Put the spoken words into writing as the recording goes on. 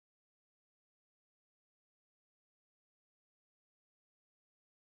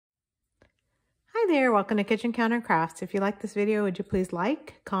Hi there, welcome to Kitchen Counter Crafts. If you like this video, would you please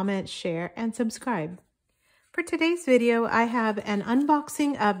like, comment, share, and subscribe. For today's video, I have an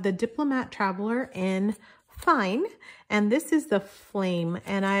unboxing of the Diplomat Traveller in Fine, and this is the Flame.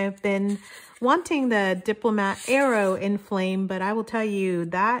 And I've been wanting the Diplomat Arrow in Flame, but I will tell you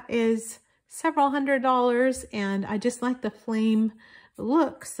that is several $100s, and I just like the Flame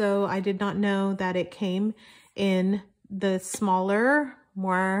look, so I did not know that it came in the smaller,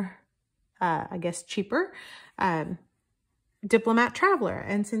 more I guess cheaper Diplomat Traveller.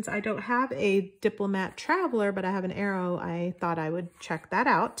 And since I don't have a Diplomat Traveller, but I have an Arrow, I thought I would check that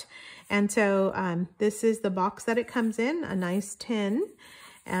out. And so this is the box that it comes in, a nice tin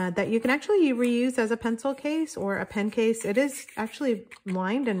that you can actually reuse as a pencil case or a pen case. It is actually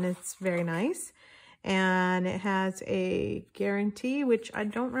lined and it's very nice. And it has a guarantee, which I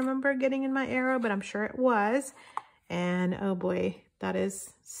don't remember getting in my Arrow, but I'm sure it was. And oh boy, that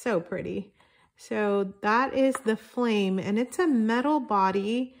is so pretty. So that is the Flame, and it's a metal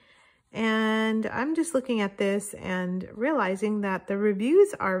body. And I'm just looking at this and realizing that the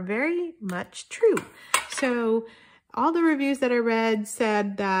reviews are very much true. So all the reviews that I read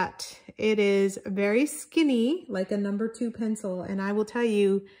said that it is very skinny, like a number 2 pencil. And I will tell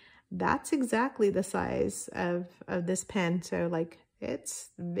you, that's exactly the size of this pen. So like, it's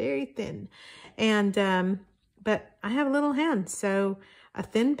very thin. And, but I have little hands, so a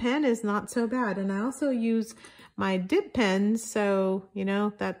thin pen is not so bad. And I also use my dip pens, so, you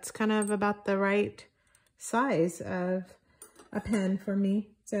know, that's kind of about the right size of a pen for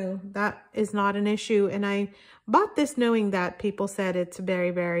me. So that is not an issue. And I bought this knowing that people said it's very,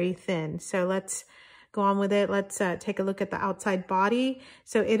 very thin. So let's go on with it. Let's take a look at the outside body.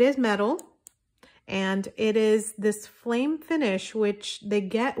 So it is metal. And it is this flame finish, which they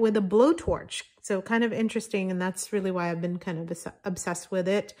get with a blowtorch. So kind of interesting. And that's really why I've been kind of obsessed with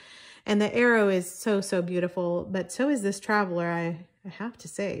it. And the Arrow is so, so beautiful. But so is this Traveller, I have to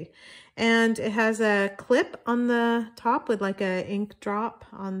say. And it has a clip on the top with like a ink drop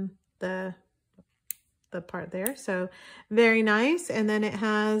on the part there. So very nice. And then it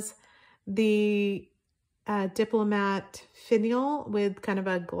has the Diplomat finial with kind of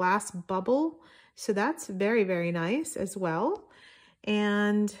a glass bubble. So that's very, very nice as well.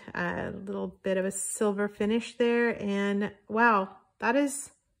 And a little bit of a silver finish there. And wow, that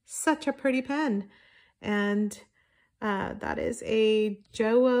is such a pretty pen. And that is a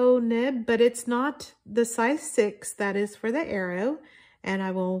JOWO nib, but it's not the size 6 that is for the Arrow. And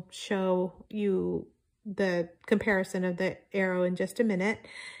I will show you the comparison of the Arrow in just a minute.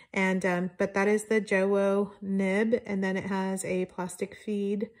 And but that is the JOWO nib. And then it has a plastic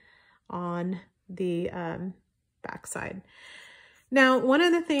feed on the backside. Now, one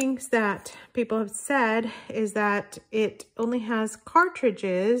of the things that people have said is that it only has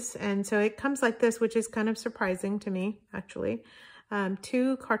cartridges, and so it comes like this, which is kind of surprising to me, actually.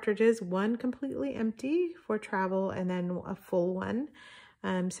 2 cartridges, one completely empty for travel, and then a full one.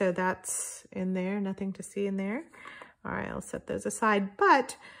 So that's in there, nothing to see in there. All right, I'll set those aside.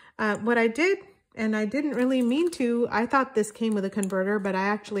 But what I did, and I didn't really mean to, I thought this came with a converter, but I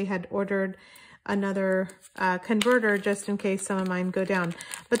actually had ordered another converter just in case some of mine go down.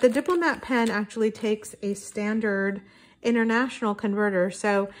 But the Diplomat pen actually takes a standard international converter.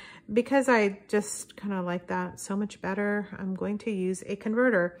 So because I just kind of like that so much better, I'm going to use a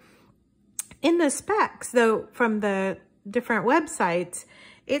converter. In the specs, though, from the different websites,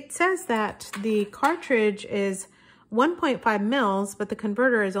 it says that the cartridge is 1.5 mils, but the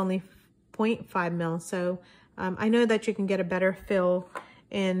converter is only 0.5 mils. So I know that you can get a better fill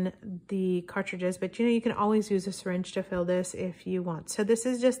in the cartridges, but you know, you can always use a syringe to fill this if you want. So this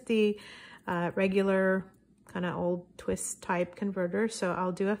is just the regular kind of old twist type converter. So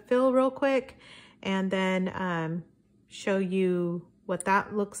I'll do a fill real quick and then show you what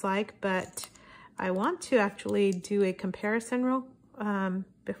that looks like. But I want to actually do a comparison real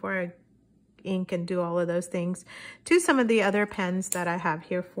before I ink and do all of those things to some of the other pens that I have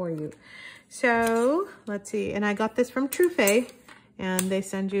here for you. So let's see, and I got this from Trufe. And they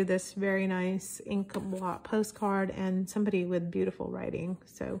send you this very nice ink blot postcard and somebody with beautiful writing.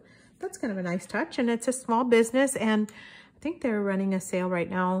 So that's kind of a nice touch. And it's a small business, and I think they're running a sale right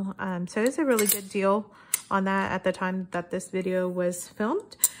now. So it's a really good deal on that at the time that this video was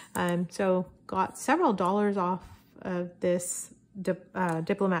filmed. So got several dollars off of this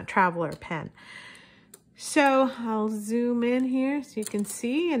Diplomat Traveller pen. So I'll zoom in here so you can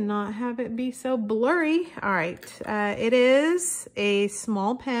see and not have it be so blurry. All right, it is a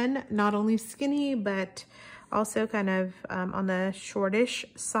small pen, not only skinny, but also kind of on the shortish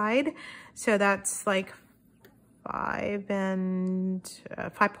side. So that's like 5 and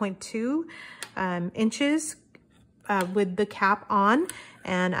 5.2. inches with the cap on,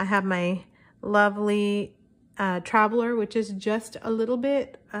 and I have my lovely Traveller, which is just a little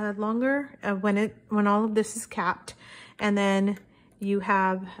bit longer when all of this is capped. And then you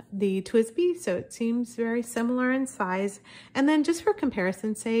have the TWSBI, so it seems very similar in size. And then just for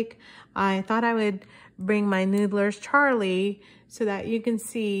comparison's sake, I thought I would bring my Noodler's Charlie so that you can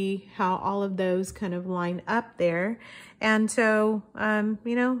see how all of those kind of line up there. And so,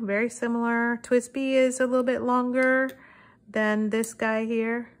 you know, very similar. TWSBI is a little bit longer than this guy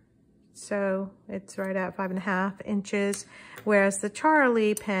here. So it's right at 5.5 inches, whereas the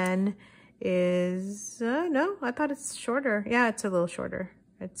Charlie pen is, no, I thought it's shorter. Yeah, it's a little shorter.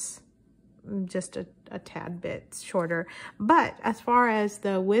 It's just a tad bit shorter. But as far as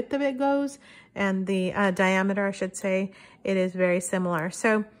the width of it goes, and the diameter, I should say, it is very similar.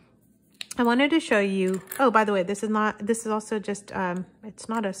 So I wanted to show you, oh, by the way, this is also just, it's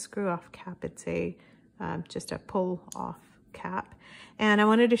not a screw off cap, it's a, just a pull off cap. And I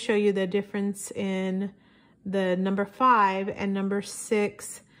wanted to show you the difference in the number 5 and number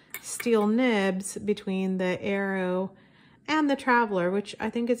 6 steel nibs between the Arrow and the Traveller, which I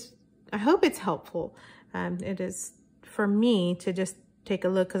think is, I hope it's helpful. It is for me to just take a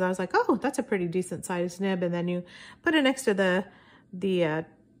look, because I was like, oh, that's a pretty decent sized nib. And then you put it next to the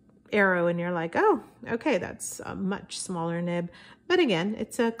Arrow and you're like, oh, okay, that's a much smaller nib. But again,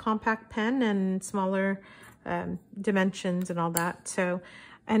 it's a compact pen and smaller dimensions and all that. So,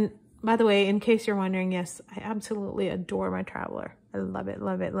 and by the way, in case you're wondering, yes, I absolutely adore my Traveller. I love it,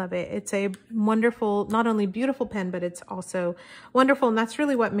 love it, love it. It's a wonderful, not only beautiful pen, but it's also wonderful. And that's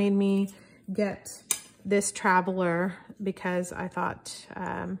really what made me get this Traveller, because I thought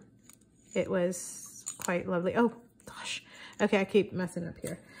it was quite lovely. Oh gosh. Okay, I keep messing up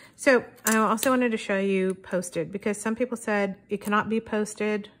here. So I also wanted to show you posted, because some people said it cannot be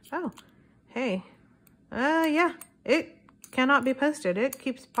posted. Oh, hey. Yeah, it cannot be posted. It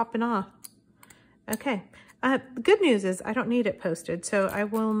keeps popping off. Okay. The good news is I don't need it posted, so I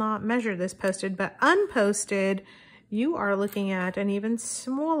will not measure this posted, but unposted, you are looking at an even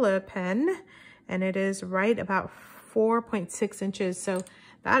smaller pen, and it is right about 4.6 inches. So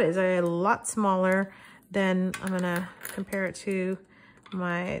that is a lot smaller than, I'm gonna compare it to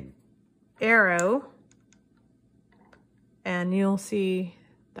my Arrow, and you'll see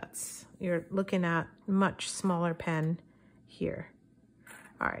you're looking at much smaller pen here.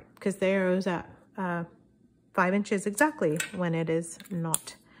 All right, because the Arrow's at 5 inches exactly when it is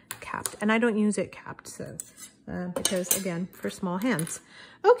not capped. And I don't use it capped, so because again, for small hands.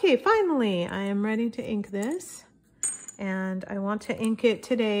 Okay, finally, I am ready to ink this. And I want to ink it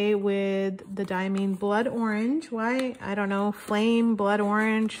today with the Diamine Blood Orange. Why? I don't know. Flame, Blood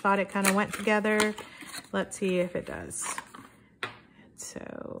Orange. Thought it kind of went together. Let's see if it does.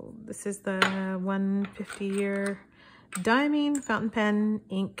 So this is the 150-year Diamine fountain pen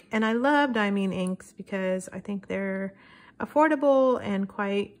ink. And I love Diamine inks because I think they're affordable and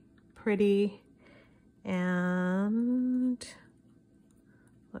quite pretty. And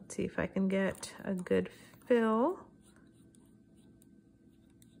let's see if I can get a good fill.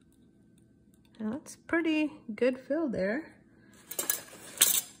 And that's pretty good fill there.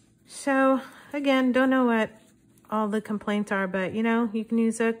 So again, don't know what all the complaints are, but you know, you can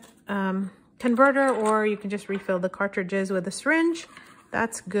use a converter, or you can just refill the cartridges with a syringe.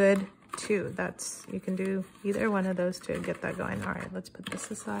 That's good too. You can do either one of those to get that going. All right, let's put this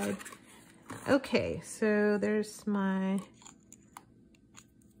aside. Okay, so there's my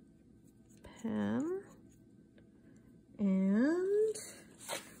pen, and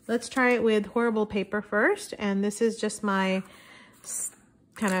let's try it with horrible paper first. And this is just my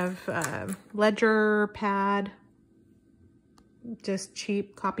kind of ledger pad, just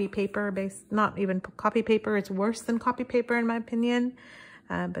cheap copy paper based, not even copy paper. It's worse than copy paper in my opinion.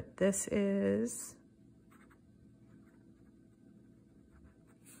 But this is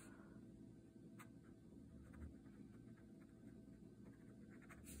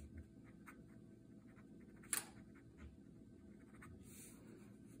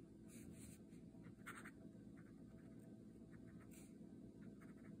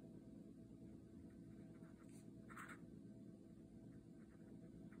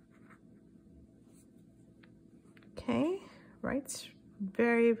okay, writes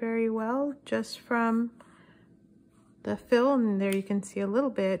very, very well just from the fill. And there you can see a little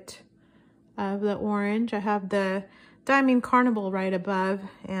bit of the orange. I have the Diamine Carnival right above,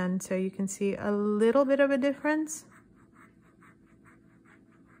 and so you can see a little bit of a difference.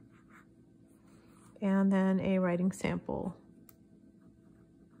 And then a writing sample.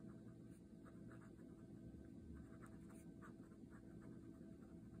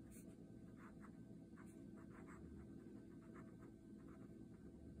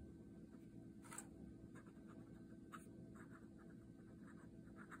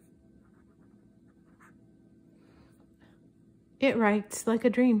 It writes like a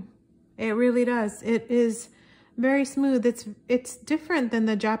dream. It really does. It is very smooth. It's different than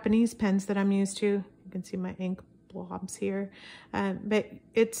the Japanese pens that I'm used to. You can see my ink blobs here. But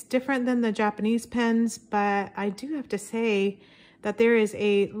it's different than the Japanese pens, but I do have to say that there is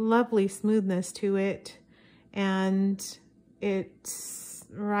a lovely smoothness to it, and it's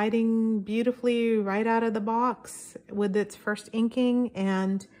writing beautifully right out of the box with its first inking.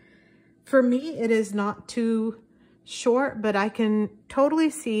 And for me, it is not too short, but I can totally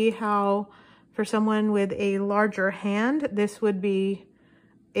see how for someone with a larger hand, this would be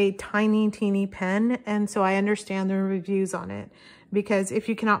a tiny, teeny pen. And so I understand the reviews on it, because if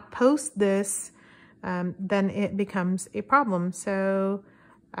you cannot post this, then it becomes a problem. So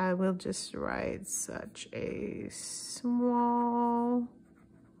I will just write such a small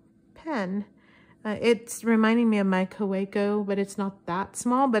pen. It's reminding me of my Kaweco, but it's not that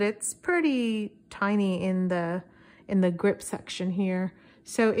small, but it's pretty tiny in the grip section here.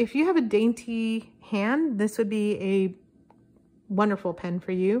 So if you have a dainty hand, this would be a wonderful pen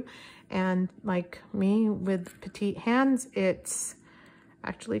for you. And like me with petite hands, it's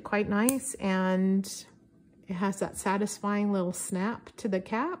actually quite nice, and it has that satisfying little snap to the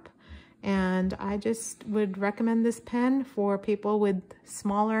cap. And I just would recommend this pen for people with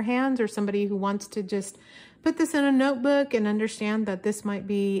smaller hands, or somebody who wants to just put this in a notebook and understand that this might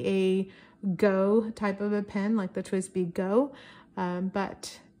be a Go type of a pen, like the TWSBI Go.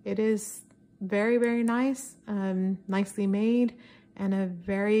 But it is very, very nice, nicely made, and a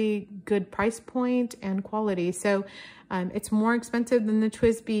very good price point and quality. So it's more expensive than the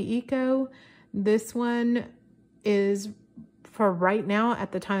TWSBI Eco. This one is, for right now,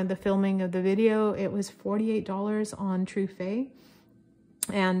 at the time of the filming of the video, it was $48 on TrueFay.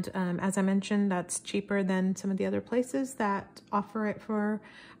 And as I mentioned, that's cheaper than some of the other places that offer it for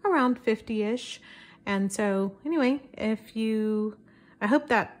around 50-ish. And so anyway, I hope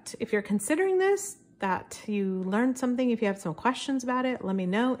that if you're considering this, that you learned something. If you have some questions about it, let me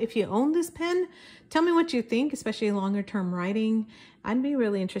know. If you own this pen, tell me what you think, especially longer term writing. I'd be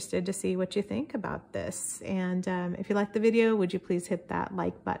really interested to see what you think about this. And if you liked the video, would you please hit that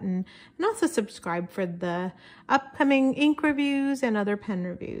like button, and also subscribe for the upcoming ink reviews and other pen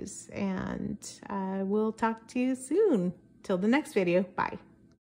reviews. And we'll talk to you soon. Till the next video. Bye.